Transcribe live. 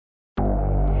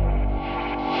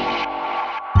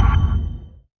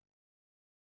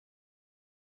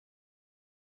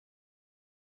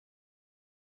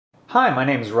Hi, my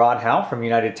name is Rod Howe from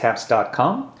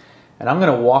UnitedTaps.com, and I'm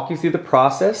going to walk you through the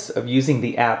process of using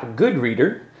the app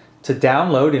Goodreader to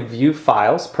download and view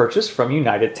files purchased from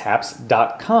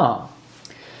UnitedTaps.com.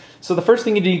 So the first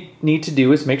thing you need to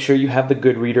do is make sure you have the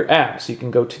Goodreader app. So you can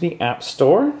go to the App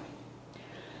Store,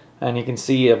 and you can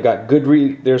see I've got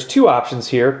Goodreader. There's two options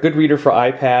here, Goodreader for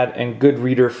iPad and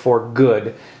Goodreader for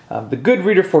Good. The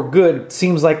Goodreader for Good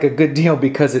seems like a good deal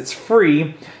because it's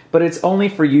free, but it's only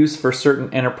for use for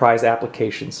certain enterprise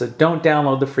applications. So don't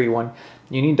download the free one.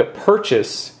 You need to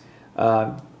purchase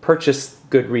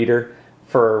Goodreader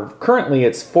for, currently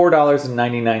it's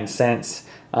 $4.99.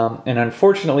 And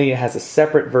unfortunately it has a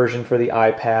separate version for the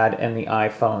iPad and the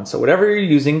iPhone. So whatever you're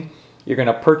using, you're going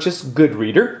to purchase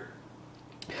Goodreader.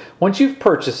 Once you've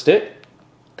purchased it,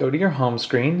 go to your home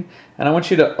screen, and I want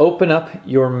you to open up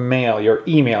your mail, your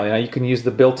email. You can use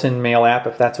the built-in mail app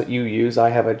if that's what you use.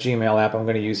 I have a Gmail app I'm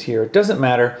going to use here. It doesn't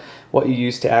matter what you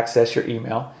use to access your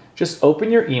email. Just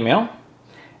open your email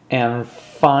and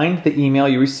find the email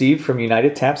you received from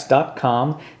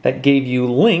UnitedTaps.com that gave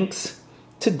you links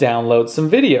to download some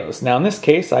videos. Now in this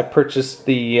case, I purchased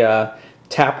the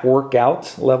Tap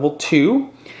Workout Level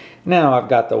 2. Now I've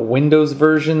got the Windows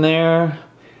version there.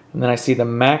 And then I see the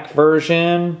Mac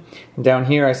version, and down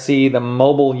here I see the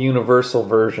Mobile Universal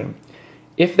version.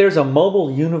 If there's a Mobile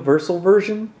Universal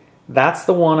version, that's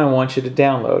the one I want you to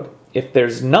download. If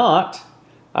there's not,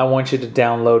 I want you to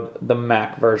download the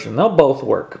Mac version. They'll both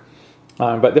work.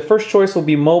 But the first choice will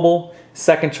be mobile,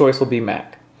 second choice will be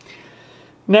Mac.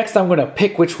 Next, I'm going to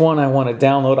pick which one I want to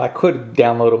download. I could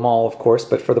download them all, of course,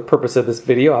 but for the purpose of this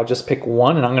video, I'll just pick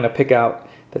one, and I'm going to pick out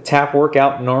the Tap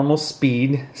Workout Normal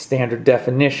Speed Standard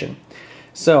Definition.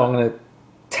 So I'm going to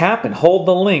tap and hold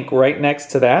the link right next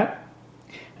to that,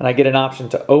 and I get an option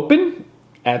to open,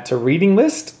 add to reading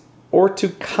list, or to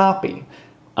copy.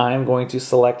 I'm going to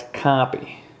select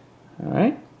copy. All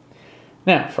right.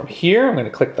 Now from here, I'm going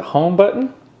to click the home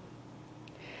button,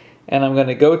 and I'm going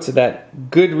to go to that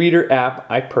Goodreader app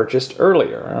I purchased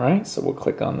earlier. All right. So we'll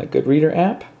click on the Goodreader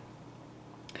app.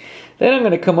 Then I'm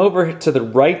going to come over to the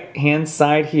right-hand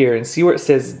side here and see where it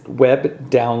says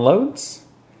Web Downloads.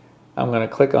 I'm going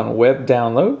to click on Web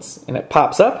Downloads, and it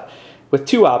pops up with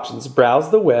two options,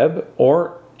 Browse the Web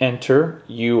or Enter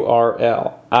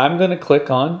URL. I'm going to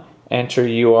click on Enter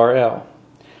URL.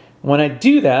 When I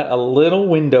do that, a little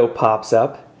window pops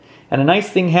up, and a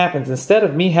nice thing happens. Instead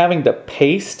of me having to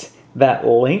paste that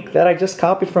link that I just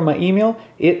copied from my email,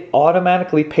 it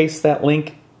automatically pastes that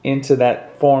link into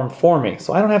that form for me.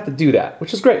 So I don't have to do that,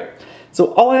 which is great.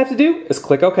 So all I have to do is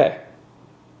click OK.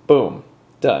 Boom.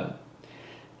 Done.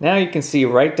 Now you can see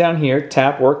right down here,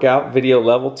 Tap Workout Video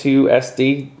Level 2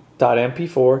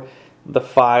 SD.mp4. The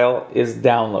file is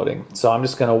downloading. So I'm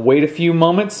just going to wait a few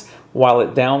moments while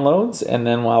it downloads, and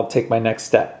then I'll take my next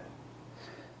step.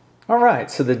 Alright,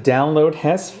 so the download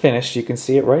has finished. You can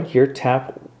see it right here,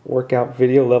 Tap Workout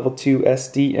Video Level 2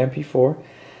 SD.mp4.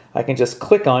 I can just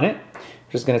click on it.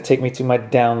 Just going to take me to my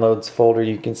downloads folder,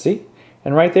 you can see.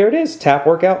 And right there it is, Tap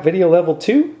Workout Video Level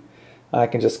 2. I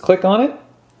can just click on it,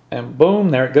 and boom,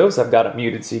 there it goes. I've got it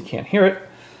muted so you can't hear it.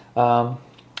 But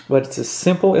it's as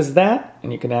simple as that,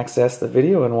 and you can access the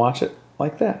video and watch it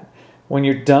like that. When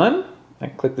you're done, I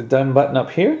click the Done button up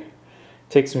here. It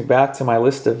takes me back to my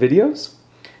list of videos,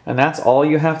 and that's all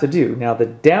you have to do. Now the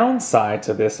downside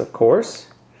to this, of course,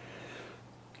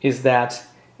 is that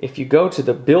if you go to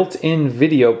the built-in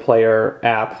video player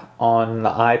app on the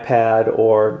iPad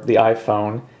or the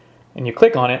iPhone and you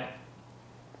click on it,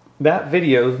 that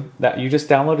video that you just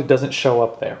downloaded doesn't show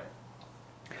up there.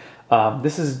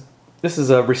 This is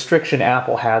a restriction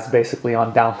Apple has basically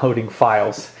on downloading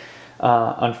files,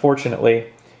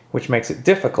 unfortunately, which makes it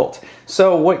difficult.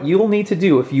 So what you'll need to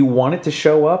do if you want it to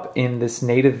show up in this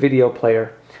native video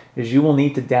player is you will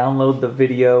need to download the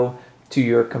video to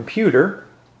your computer,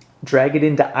 drag it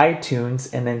into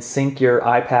iTunes, and then sync your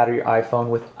iPad or your iPhone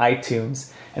with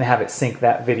iTunes and have it sync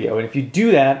that video. And if you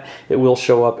do that, it will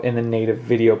show up in the native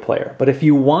video player. But if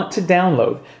you want to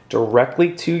download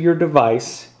directly to your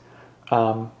device,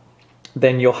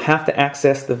 then you'll have to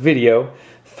access the video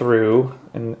through,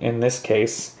 in this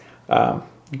case,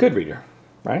 Goodreader,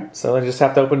 right? So I just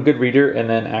have to open Goodreader and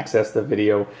then access the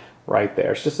video right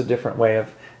there. It's just a different way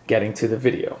of getting to the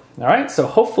video. All right, so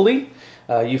hopefully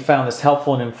you found this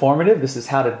helpful and informative. This is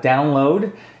how to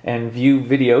download and view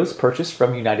videos purchased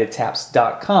from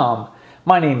UnitedTaps.com.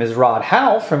 My name is Rod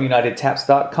Howe from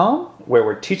UnitedTaps.com, where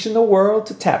we're teaching the world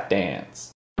to tap dance.